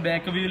നമ്മൾ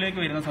ബാക്ക് വ്യൂയിലേക്ക്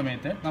വരുന്ന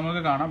സമയത്ത്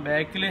നമുക്ക് കാണാം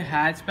ബാക്കിൽ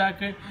ഹാച്ച്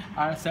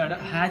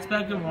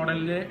ബാക്ക്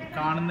മോഡലിൽ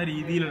കാണുന്ന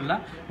രീതിയിലുള്ള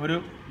ഒരു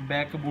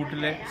ബാക്ക് ബൂട്ട്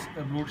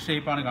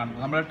ഷേപ്പാണ്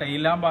കാണുന്നത്. നമ്മുടെ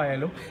ടൈൽ ലാമ്പ്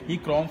ആയാലും ഈ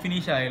ക്രോം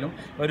ഫിനിഷ് ആയാലും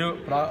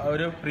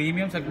ഒരു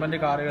പ്രീമിയം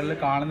സെഗ്മെൻറ്റ് കാറുകളിൽ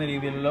കാണുന്ന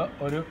രീതിയിലുള്ള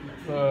ഒരു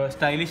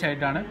സ്റ്റൈലിഷ്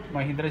ആയിട്ടാണ്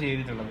മഹീന്ദ്ര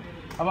ചെയ്തിട്ടുള്ളത്.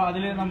 അപ്പോൾ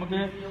അതിൽ നമുക്ക്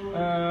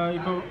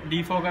ഇപ്പോൾ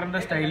ഡിഫോക്കറിൻ്റെ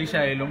സ്റ്റൈലിഷ്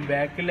ആയാലും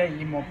ബാക്കിലെ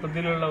ഈ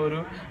മൊത്തത്തിലുള്ള ഒരു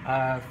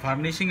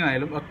ഫർണിഷിംഗ്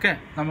ആയാലും ഒക്കെ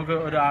നമുക്ക്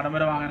ഒരു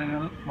ആഡംബര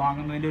വാഹനങ്ങൾ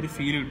വാങ്ങുന്നതിൻ്റെ ഒരു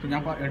ഫീൽ കിട്ടും.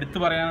 ഞാൻ എടുത്തു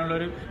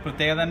പറയാനുള്ളൊരു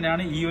പ്രത്യേകത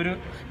തന്നെയാണ് ഈ ഒരു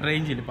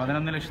റേഞ്ചിൽ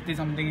 11 ലക്ഷത്തി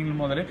സംതിങ്ങിൽ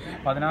മുതൽ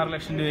 16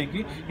 ലക്ഷം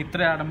രൂപയ്ക്ക്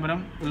ഇത്ര ആഡംബരം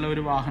ഉള്ള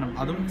ഒരു വാഹനം,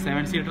 അതും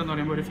 7 സീറ്റർ എന്ന്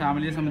പറയുമ്പോൾ ഒരു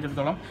ഫാമിലിയെ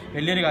സംബന്ധിച്ചിടത്തോളം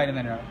വലിയൊരു കാര്യം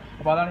തന്നെയാണ്.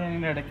 അപ്പോൾ അതാണ് ഞാൻ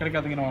ഇങ്ങനെ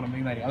ഇടയ്ക്കിടയ്ക്ക് അതിങ്ങനെ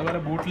ഓർമ്മിക്കുന്ന കാര്യം.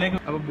 അതുപോലെ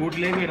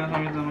ബൂട്ടിലേക്ക് വരുന്ന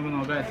സമയത്ത് നമുക്ക്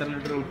നോക്കാം എത്ര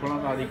ലിറ്റർ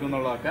ഉൾക്കൊള്ളാൻ സാധിക്കും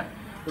എന്നുള്ളതൊക്കെ.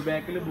 ഇപ്പോൾ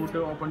ബാക്കിൽ ബൂട്ട്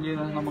ഓപ്പൺ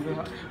ചെയ്യുന്നത് നമുക്ക്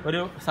ഒരു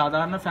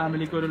സാധാരണ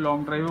ഫാമിലിക്ക് ഒരു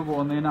ലോങ് ഡ്രൈവ്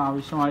പോകുന്നതിന്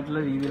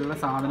ആവശ്യമായിട്ടുള്ള രീതിയിലുള്ള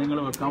സാധനങ്ങൾ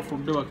വെക്കാം,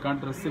 ഫുഡ് വെക്കാം,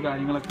 ഡ്രസ്സ്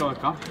കാര്യങ്ങളൊക്കെ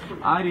വെക്കാം.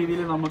 ആ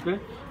രീതിയിൽ നമുക്ക്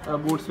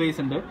ബൂട്ട് സ്പേസ്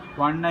ഉണ്ട്.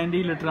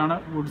 190 ലിറ്ററാണ്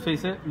ബൂട്ട്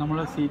സ്പേസ്. നമ്മൾ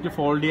സീറ്റ്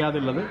ഫോൾഡ്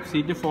ചെയ്യാതുള്ളത്.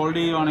 സീറ്റ് ഫോൾഡ്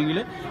ചെയ്യുവാണെങ്കിൽ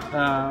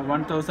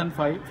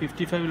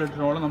 1555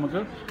 ലിറ്ററോളം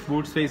നമുക്ക്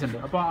ബൂട്ട് സ്പേസ് ഉണ്ട്.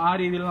 അപ്പോൾ ആ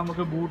രീതിയിൽ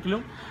നമുക്ക്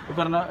ബൂട്ടിലും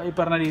ഈ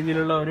പറഞ്ഞ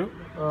രീതിയിലുള്ള ഒരു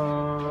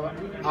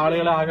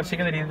ആളുകളെ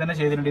ആകർഷിക്കുന്ന രീതി തന്നെ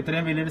ചെയ്തിട്ടുണ്ട്.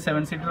 ഇത്രയും വലിയൊരു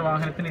 7 സീറ്റർ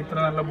വാഹനത്തിന് ഇത്ര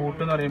നല്ല ബൂട്ട്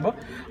എന്ന് പറയുമ്പോൾ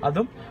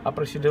അതും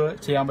അപ്രീഷിയേറ്റ്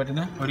ചെയ്യാൻ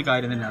പറ്റുന്ന ഒരു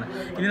കാര്യം തന്നെയാണ്.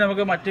 ഇനി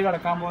നമുക്ക് മറ്റ്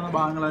കടക്കാൻ പോകുന്ന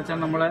ഭാഗങ്ങൾ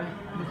വെച്ചാൽ നമ്മൾ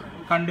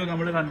കണ്ടു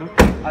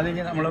അത്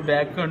കഴിഞ്ഞ് നമ്മൾ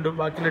ബാക്ക് കണ്ടു,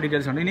 ബാക്കിയുള്ള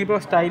ഡീറ്റെയിൽസ് ഉണ്ട്. ഇനിയിപ്പോൾ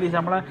സ്റ്റൈലിഷ്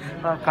നമ്മളെ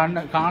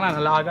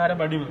കാണാനല്ല ആകാരം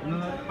വടിവ്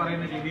എന്ന്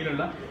പറയുന്ന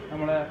രീതിയിലുള്ള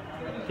നമ്മളെ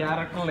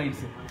ക്യാരക്ടർ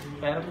ലൈൻസ്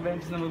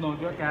നമ്മൾ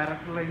നോക്കുക.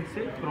 ക്യാരക്ടർ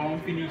ലൈൻസ്, ക്രോം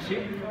ഫിനിഷ്,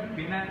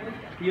 പിന്നെ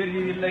ഈ ഒരു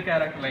രീതിയിലുള്ള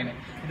ക്യാരക്ടർ ലൈന്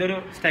ഇതൊരു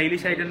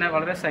സ്റ്റൈലിഷ് ആയിട്ട് തന്നെ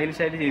വളരെ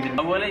സ്റ്റൈലിഷ് ആയിട്ട്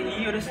ചെയ്തിട്ടുണ്ട്. അതുപോലെ ഈ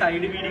ഒരു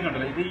സൈഡ് ബീഡിങ്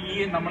ഉണ്ടല്ലോ,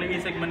 ഇത് നമ്മൾ ഈ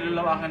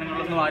സെഗ്മെന്റിലുള്ള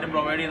വാഹനങ്ങളൊന്നും ആരും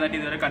പ്രൊവൈഡ് ചെയ്യുന്നതായിട്ട്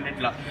ഇതുവരെ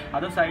കണ്ടിട്ടില്ല.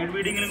 അത് സൈഡ്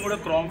ബീഡിങ്ങിലും കൂടെ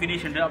ക്രോം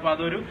ഫിനിഷ് ഉണ്ട്. അപ്പോൾ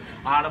അതൊരു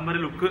ആഡംബര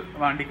ലുക്ക്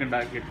വണ്ടിക്ക്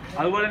ഉണ്ടാക്കിയിട്ട്.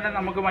 അതുപോലെ തന്നെ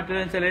നമുക്ക്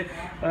മറ്റേതെന്ന് വെച്ചാൽ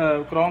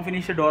ക്രോം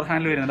ഫിനിഷ് ഡോർ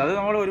ഹാൻഡിൽ വരുന്നുണ്ട്. അത്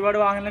നമ്മൾ ഒരുപാട്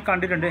വാഹനങ്ങൾ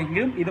കണ്ടിട്ടുണ്ട്.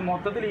 എങ്കിലും ഇത്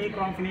മൊത്തത്തിൽ ഈ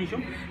ക്രോം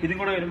ഫിനിഷും ഇതും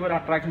കൂടെ വരുമ്പോൾ ഒരു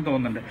അട്രാക്ഷൻ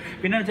തോന്നുന്നുണ്ട്.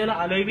 പിന്നെ വെച്ചാൽ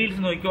അലോയ്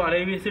വീൽസ് നോക്കിയോ,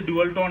 അലോയ് വീൽസ്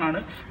ഡുവൽ ടോൺ ആണ്.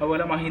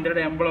 അതുപോലെ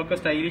മഹീന്ദ്രയുടെ എംബ്ലമൊക്കെ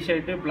സ്റ്റൈലിഷ്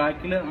ആയിട്ട്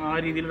ബ്ലാക്കിൽ ആ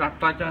രീതിയിൽ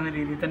അട്രാക്റ്റ് ആകുന്ന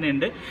രീതിയിൽ തന്നെ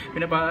ഉണ്ട്.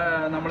 പിന്നെ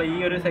നമ്മൾ ഈ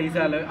ഒരു സൈസ്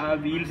ആ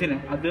വീൽസിന്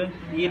അത്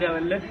ഈ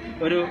ലെവലിൽ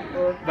ഒരു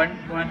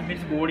 1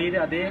 മീൻസ് ബോഡിയിൽ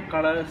അതേ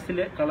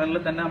കളറിൽ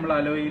തന്നെ നമ്മൾ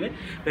അലോയിൽ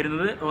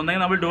വരുന്നത്.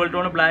 ഒന്നെങ്കിൽ നമ്മൾ ഡുവൽ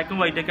ടോൺ ബ്ലാക്കും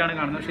വൈറ്റൊക്കെയാണ്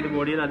കാണുന്നത്, പക്ഷേ ഇത്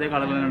ബോഡിയിൽ അതേ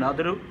കളറിൽ തന്നെ ഉണ്ട്.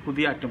 അതൊരു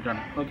പുതിയ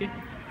അറ്റംപ്റ്റാണ്. ഓക്കെ,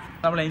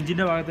 നമ്മൾ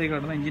എഞ്ചിൻ്റെ ഭാഗത്തേക്ക്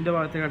കിടക്കുന്നത്. എഞ്ചിൻ്റെ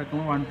ഭാഗത്തേക്ക്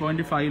കിടക്കുമ്പോൾ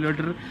 1.5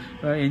 ലിറ്റർ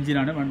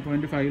എഞ്ചിനാണ്.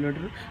 1.5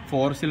 ലിറ്റർ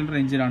 4 സിലിണ്ടർ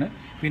എഞ്ചിനാണ്.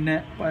 പിന്നെ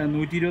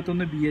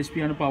 121 bhp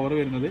ആണ് പവർ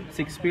വരുന്നത്.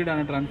 6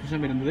 സ്പീഡാണ് ട്രാൻസ്മിഷൻ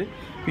വരുന്നത്.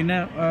 പിന്നെ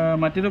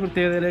മറ്റൊരു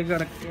പ്രത്യേകതയിലേക്ക്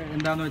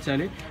എന്താണെന്ന്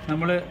വെച്ചാൽ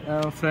നമ്മൾ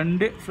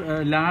front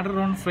ladder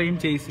on frame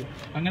chase,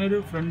 അങ്ങനെ ഒരു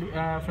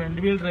ഫ്രണ്ട്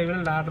വീൽ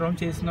ഡ്രൈവിൽ ലാഡർ ഓൺ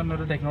ചേസ് എന്ന്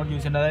പറഞ്ഞൊരു ടെക്നോളജി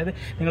യൂസ് ചെയ്യുന്നുണ്ട്. അതായത്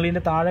നിങ്ങൾ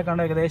ഇതിൻ്റെ താഴെ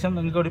കണ്ട ഏകദേശം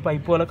നിങ്ങൾക്ക് ഒരു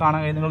പൈപ്പ് പോലെ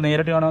കാണാൻ കഴിയും. നിങ്ങൾ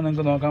നേരിട്ട് കാണാൻ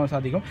നിങ്ങൾക്ക് നോക്കാൻ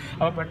സാധിക്കും.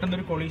 അപ്പോൾ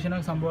പെട്ടെന്നൊരു കൊളീഷനോ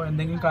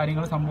എന്തെങ്കിലും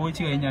കാര്യങ്ങൾ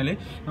സംഭവിച്ചു കഴിഞ്ഞാൽ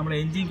നമ്മൾ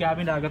എഞ്ചിൻ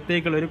ക്യാബിൻ്റെ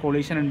അകത്തേക്കുള്ള ഒരു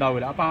കൊളീഷൻ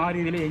ഉണ്ടാവില്ല. അപ്പോൾ ആ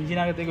രീതിയിൽ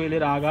എഞ്ചിനകത്തേക്ക്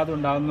വലിയൊരു ആഘാതം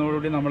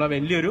ഉണ്ടാകുന്നതോടുകൂടി നമ്മളെ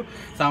വലിയൊരു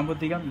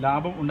സാമ്പത്തിക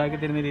ലാഭം ഉണ്ടാക്കി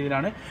തരുന്ന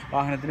രീതിയിലാണ്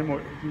വാഹനത്തിന്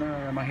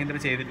മഹീന്ദ്ര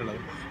ചെയ്തിട്ടുള്ളത്.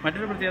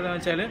 മറ്റൊരു പ്രത്യേകത എന്ന്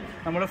വെച്ചാൽ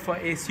നമ്മൾ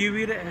എസ്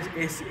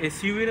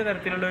യു വിയുടെ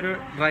തരത്തിലുള്ളൊരു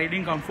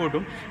റൈഡിങ്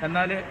കംഫോർട്ടും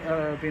എന്നാൽ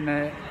പിന്നെ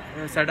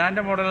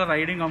സെഡാൻ്റെ മോഡൽ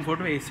റൈഡിങ്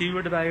കംഫോർട്ടും എസ് യു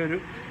വിയുടേതായ ഒരു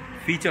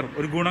ഫീച്ചറും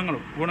ഒരു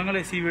ഗുണങ്ങൾ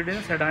എസ് യു വിയുടെ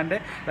സെഡാൻ്റെ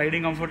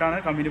റൈഡിങ് കംഫോർട്ടാണ്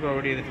കമ്പനി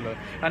പ്രൊവൈഡ് ചെയ്തിട്ടുള്ളത്.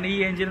 കാരണം ഈ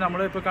എഞ്ചിൻ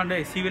നമ്മളിപ്പോൾ കണ്ട്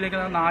എസ് യു വിയിലേക്ക്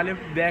 4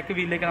 ബാക്ക്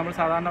വീലിലേക്ക് നമ്മൾ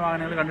സാധാരണ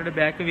വാഹനങ്ങൾ കണ്ടിട്ട്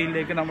ബാക്ക്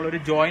വീലിലേക്ക് നമ്മളൊരു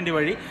ജോയിൻറ്റ്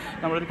വഴി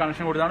നമ്മളൊരു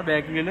കണക്ഷൻ കൊടുത്താണ്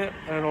ബാക്ക് വീല്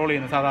റോൾ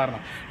ചെയ്യുന്നത് സാധാരണ.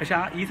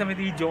 പക്ഷേ ഈ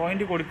സമയത്ത് ഈ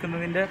ജോയിൻറ്റ്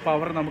കൊടുക്കുന്നതിൻ്റെ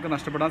പവർ നമുക്ക്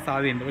നഷ്ടപ്പെടാൻ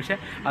സാധ്യതയുണ്ട്. പക്ഷേ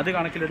അത്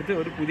കണക്കിലെടുത്ത്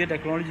ഒരു പുതിയ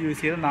ടെക്നോളജി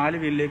യൂസ് ചെയ്ത്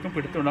 4 വീലിലേക്കും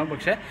പിടുത്തുണ്ടാകും.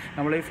 പക്ഷേ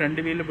നമ്മൾ ഈ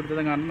ഫ്രണ്ട് വീലിൽ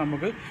പിടുത്തത് കാരണം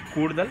നമുക്ക്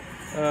കൂടുതൽ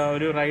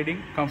ഒരു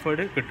റൈഡിങ്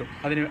കംഫർട്ട് കിട്ടും.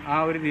 അതിന് ആ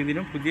ഒരു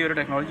രീതിയിലും പുതിയൊരു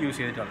ടെക്നോളജി യൂസ്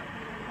ചെയ്തിട്ടാണ്.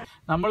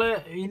 നമ്മൾ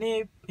ഇനി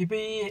ഇപ്പോൾ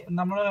ഈ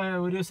നമ്മൾ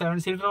ഒരു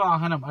 7 സീറ്റർ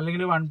വാഹനം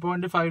അല്ലെങ്കിൽ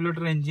 1.5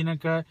 ലിറ്റർ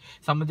എഞ്ചിനൊക്കെ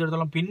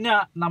സംബന്ധിച്ചിടത്തോളം പിന്നെ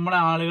നമ്മളെ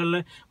ആളുകളിൽ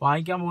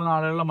വാങ്ങിക്കാൻ പോകുന്ന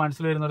ആളുകളുടെ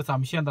മനസ്സിൽ വരുന്ന ഒരു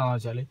സംശയം എന്താണെന്ന്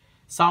വെച്ചാൽ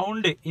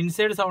സൗണ്ട്,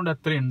 ഇൻസൈഡ് സൗണ്ട്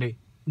എത്രയുണ്ട്,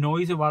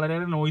 നോയ്സ്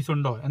വളരെയേറെ നോയ്സ്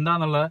ഉണ്ടോ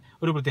എന്താണെന്നുള്ള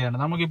ഒരു പ്രത്യേകത.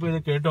 നമുക്കിപ്പോൾ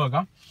ഇത് കേട്ട്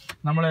നോക്കാം.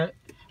 നമ്മൾ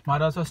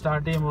Marazzo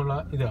സ്റ്റാർട്ട് ചെയ്യുമ്പോഴുള്ള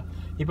ഇതാണ്.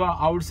 ഇപ്പോൾ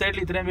ഔട്ട്സൈഡിൽ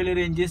ഇത്രയും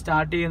വലിയൊരു എഞ്ചിൻ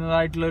സ്റ്റാർട്ട്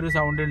ചെയ്യുന്നതായിട്ടുള്ള ഒരു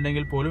സൗണ്ട്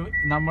ഉണ്ടെങ്കിൽ പോലും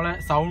നമ്മളെ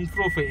sound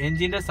proof,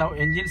 engine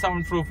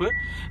sound proof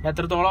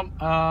എത്രത്തോളം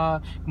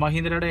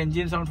മഹീന്ദ്രയുടെ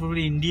engine sound പ്രൂഫിൽ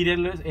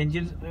ഇൻറ്റീരിയറിൽ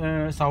engine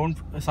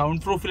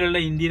sound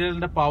പ്രൂഫിലുള്ള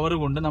ഇൻറ്റീരിയറിൻ്റെ power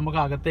കൊണ്ട് നമുക്ക്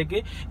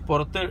അകത്തേക്ക്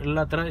പുറത്ത് ഉള്ള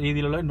അത്ര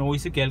രീതിയിലുള്ള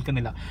നോയ്സ്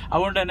കേൾക്കുന്നില്ല.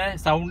 അതുകൊണ്ട് തന്നെ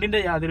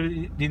സൗണ്ടിൻ്റെ യാതൊരു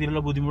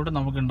രീതിയിലുള്ള ബുദ്ധിമുട്ടും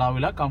നമുക്ക്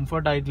ഉണ്ടാവില്ല.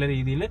 കംഫർട്ടായിട്ടുള്ള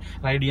രീതിയിൽ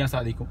റൈഡ് ചെയ്യാൻ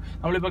സാധിക്കും.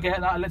 നമ്മളിപ്പോൾ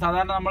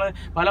സാധാരണ നമ്മൾ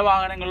പല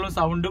വാഹനങ്ങളിലും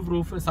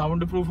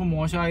സൗണ്ട് പ്രൂഫ്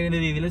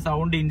മോശമായതിൻ്റെ രീതിയിൽ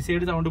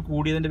ഇൻസൈഡ് സൗണ്ട്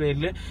കൂടിയതിൻ്റെ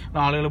പേരിൽ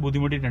ആളുകൾ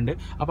ബുദ്ധിമുട്ടിയിട്ടുണ്ട്.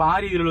 അപ്പോൾ ആ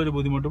രീതിയിലുള്ള ഒരു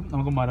ബുദ്ധിമുട്ടും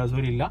നമുക്ക്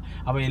Marazzoയിൽ ഇല്ല.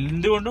 അപ്പോൾ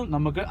എന്തുകൊണ്ടും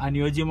നമുക്ക്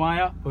അനുയോജ്യമായ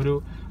ഒരു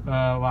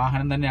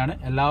വാഹനം തന്നെയാണ്.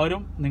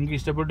 എല്ലാവരും നിങ്ങൾക്ക്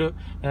ഇഷ്ടപ്പെട്ട്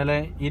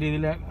ഈ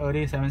രീതിയിൽ ഒരു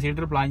 7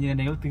 സീറ്റർ പ്ലാൻ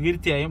ചെയ്യുന്നുണ്ടെങ്കിൽ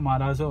തീർച്ചയായും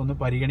Marazzo ഒന്ന്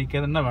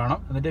പരിഗണിക്കുക തന്നെ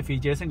വേണം. എന്നിട്ട്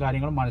ഫീച്ചേഴ്സും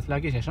കാര്യങ്ങളും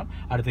മനസ്സിലാക്കിയ ശേഷം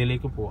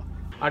അടുത്തതിലേക്ക് പോവാം.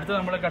 അടുത്ത്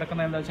നമ്മൾ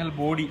കിടക്കുന്നത് എന്താ വെച്ചാൽ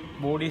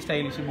ബോഡി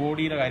സ്റ്റൈലിഷ്,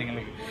 ബോഡിയുടെ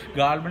കാര്യങ്ങളിലേക്ക്.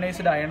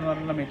 ഗാൾബനൈസ്ഡ് അയൺ എന്ന്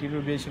പറഞ്ഞുള്ള മെറ്റീരിയൽ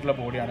ഉപയോഗിച്ചിട്ടുള്ള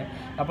ബോഡിയാണ്.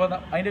 അപ്പോൾ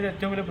അതിൻ്റെ ഒരു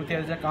ഏറ്റവും വലിയ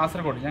പ്രത്യേകത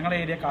വെച്ചാൽ ഞങ്ങളുടെ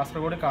ഏരിയ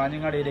കാസർഗോഡ്,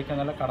 കാഞ്ഞങ്ങാട് ഏരിയയൊക്കെ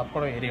നല്ല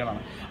കടപ്പുറം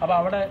ഏരിയകളാണ്. അപ്പോൾ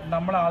അവിടെ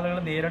നമ്മളെ ആളുകൾ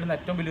നേരിടുന്ന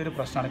ഏറ്റവും വലിയൊരു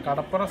പ്രശ്നമാണ്,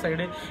 കടപ്പുറം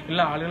സൈഡ് ഉള്ള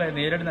ആളുകളെ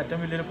നേരിടുന്ന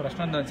ഏറ്റവും വലിയൊരു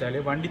പ്രശ്നം എന്താ വെച്ചാൽ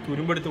വണ്ടി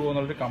തുരുമ്പെടുത്ത്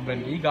പോകുന്നുള്ളൊരു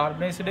കംപ്ലയിൻറ്റ്. ഈ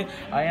ഗാൾബനൈസ്ഡ്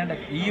അയൺ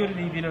ഈ ഒരു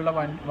രീതിയിലുള്ള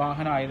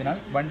വാഹനം ആയതിനാൽ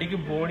വണ്ടിക്ക്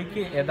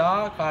ബോഡിക്ക്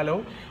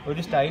യഥാകാലവും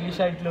ഒരു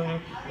സ്റ്റൈലിഷ് ആയിട്ടുള്ള ഒരു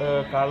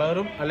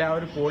കളറും അല്ലെ ആ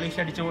ഒരു പോളിഷ്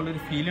അടിച്ച പോലെ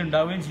ഒരു ഫീൽ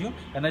ഉണ്ടാവുകയും ചെയ്യും.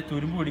 എന്നാൽ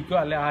തുരുമ്പ് പിടിക്കുക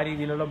അല്ലെ ആ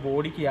രീതിയിലുള്ള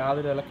ബോഡിക്ക്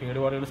യാതൊരു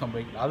കേടുപാടുകൾ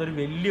സംഭവിക്കില്ല. അതൊരു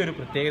വലിയൊരു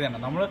പ്രത്യേകതയാണ്.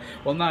 നമ്മൾ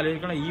ഒന്ന്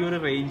ആലോചിക്കണം, ഈ ഒരു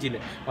റേഞ്ചിൽ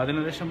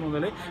 15 ലക്ഷം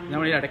മുതൽ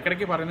നമ്മൾ ഈ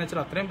ഇടയ്ക്കിടയ്ക്ക് പറയുന്നത് വെച്ചാൽ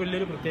അത്രയും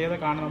വലിയൊരു പ്രത്യേകത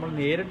കാണാൻ നമ്മൾ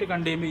നേരിട്ട്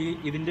കണ്ടു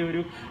കഴിയുമ്പോൾ ഇതിൻ്റെ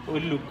ഒരു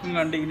ലുക്കും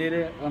കണ്ട്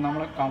ഇതിൻ്റെ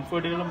നമ്മളെ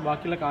കംഫർട്ടുകളും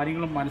ബാക്കിയുള്ള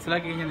കാര്യങ്ങളും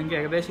മനസ്സിലാക്കി കഴിഞ്ഞാൽ നിങ്ങൾക്ക്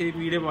ഏകദേശം ഈ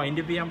വീഡിയോ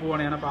വൈൻഡ് അപ്പ് ചെയ്യാൻ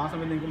പോവുകയാണ് ഞാൻ. അപ്പോൾ ആ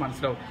സമയത്ത് നിങ്ങൾക്ക്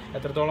മനസ്സിലാവും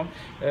എത്രത്തോളം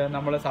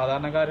നമ്മൾ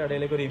സാധാരണക്കാരുടെ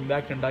ഇടയിലേക്ക് ഒരു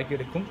ഇമ്പാക്റ്റ്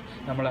ഉണ്ടാക്കിയെടുക്കും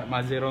നമ്മളെ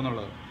Marazzo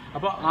എന്നുള്ളത്.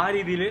 അപ്പോൾ ആ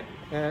രീതിയിൽ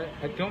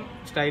ഏറ്റവും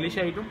സ്റ്റൈലിഷ്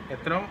ആയിട്ടും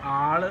എത്രയും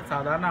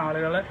സാധാരണ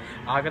ആളുകളെ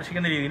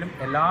ആകർഷിക്കുന്ന രീതിയിലും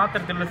എല്ലാ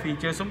തരത്തിലുള്ള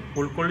ഫീച്ചേഴ്സും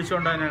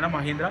ഉൾക്കൊള്ളിച്ചുകൊണ്ട് തന്നെയാണ്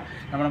മഹീന്ദ്ര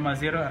നമ്മുടെ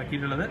Marazzo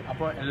ഇറക്കിയിട്ടുള്ളത്.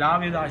 അപ്പോൾ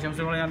എല്ലാവിധ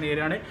ആശംസകളും ഞാൻ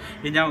നേരെയാണ്.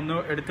 ഞാൻ ഒന്ന്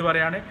എടുത്തു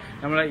പറയാണ്,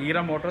 നമ്മളെ ഈറ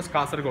മോട്ടോഴ്സ്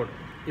കാസർഗോഡ്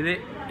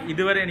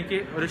ഇതുവരെ എനിക്ക്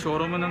ഒരു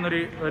ഷോറൂമിൽ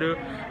നിന്നൊരു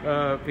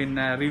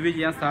റിവ്യൂ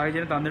ചെയ്യാൻ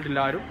സാഹചര്യം തന്നിട്ടില്ല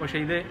ആരും. പക്ഷേ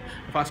ഇത്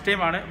ഫസ്റ്റ്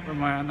ടൈമാണ്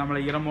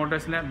നമ്മളെ ഈറ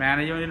മോട്ടോഴ്സിലെ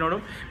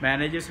മാനേജ്മെൻറ്റിനോടും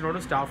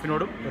മാനേജേഴ്സിനോടും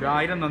സ്റ്റാഫിനോടും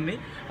 1000 നന്ദി.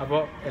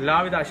 അപ്പോൾ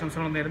എല്ലാവിധ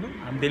ആശംസകളും നേരുന്നു.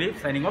 I am Dileep,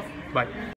 signing off. By.